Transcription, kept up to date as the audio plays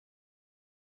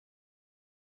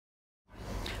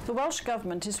The Welsh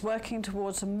Government is working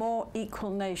towards a more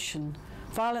equal nation.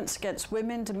 Violence against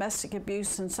women, domestic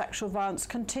abuse and sexual violence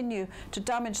continue to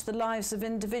damage the lives of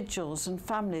individuals and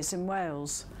families in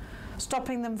Wales,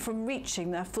 stopping them from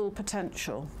reaching their full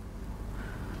potential.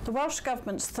 The Welsh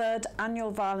Government's third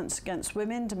annual Violence Against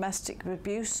Women, Domestic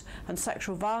Abuse and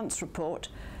Sexual Violence report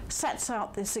sets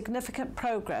out the significant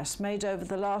progress made over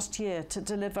the last year to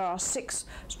deliver our 6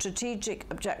 strategic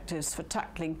objectives for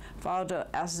tackling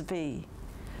VAWDASV.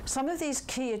 Some of these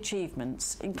key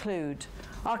achievements include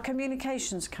our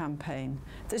communications campaign,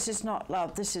 This Is Not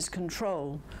Love, This Is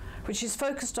Control, which is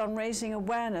focused on raising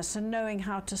awareness and knowing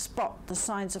how to spot the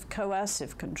signs of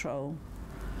coercive control.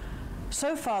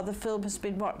 So far, the film has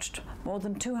been watched more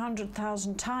than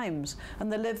 200,000 times,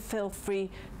 and the Live Feel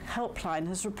Free helpline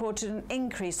has reported an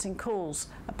increase in calls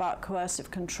about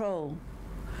coercive control.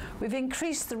 We've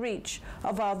increased the reach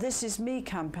of our This Is Me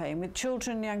campaign with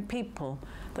children and young people.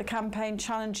 The campaign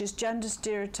challenges gender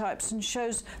stereotypes and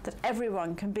shows that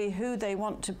everyone can be who they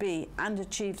want to be and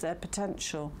achieve their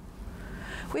potential.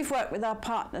 We've worked with our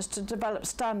partners to develop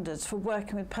standards for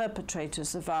working with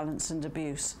perpetrators of violence and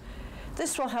abuse.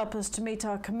 This will help us to meet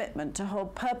our commitment to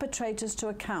hold perpetrators to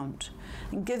account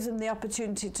and give them the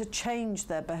opportunity to change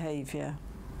their behaviour.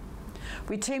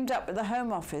 We teamed up with the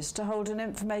Home Office to hold an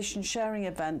information sharing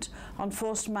event on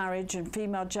forced marriage and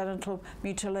female genital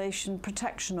mutilation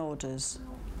protection orders.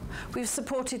 We've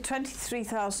supported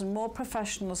 23,000 more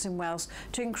professionals in Wales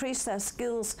to increase their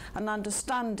skills and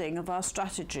understanding of our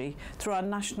strategy through our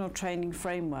national training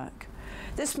framework.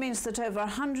 This means that over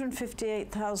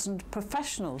 158,000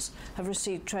 professionals have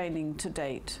received training to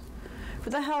date.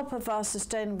 With the help of our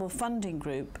Sustainable Funding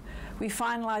Group, we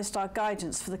finalised our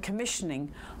guidance for the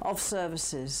commissioning of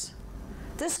services.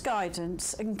 This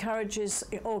guidance encourages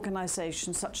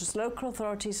organisations such as local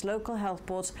authorities, local health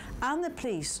boards and the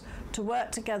police to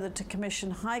work together to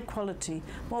commission high quality,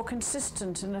 more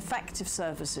consistent and effective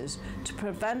services to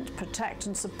prevent, protect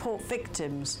and support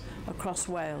victims across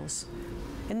Wales.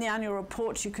 In the annual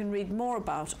report you can read more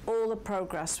about all the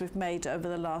progress we've made over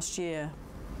the last year.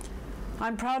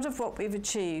 I'm proud of what we've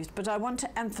achieved, but I want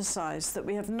to emphasise that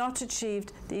we have not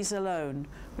achieved these alone.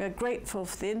 We are grateful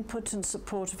for the input and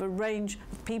support of a range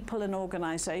of people and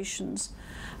organisations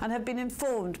and have been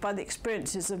informed by the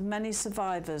experiences of many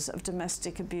survivors of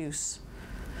domestic abuse.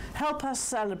 Help us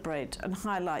celebrate and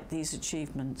highlight these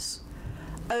achievements.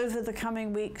 Over the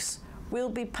coming weeks, we'll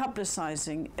be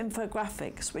publicising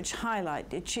infographics which highlight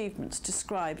the achievements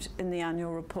described in the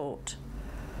annual report.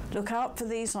 Look out for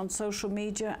these on social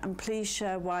media and please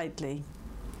share widely.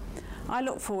 I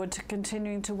look forward to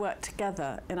continuing to work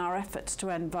together in our efforts to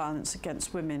end violence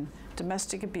against women,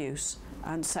 domestic abuse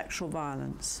and sexual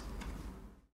violence.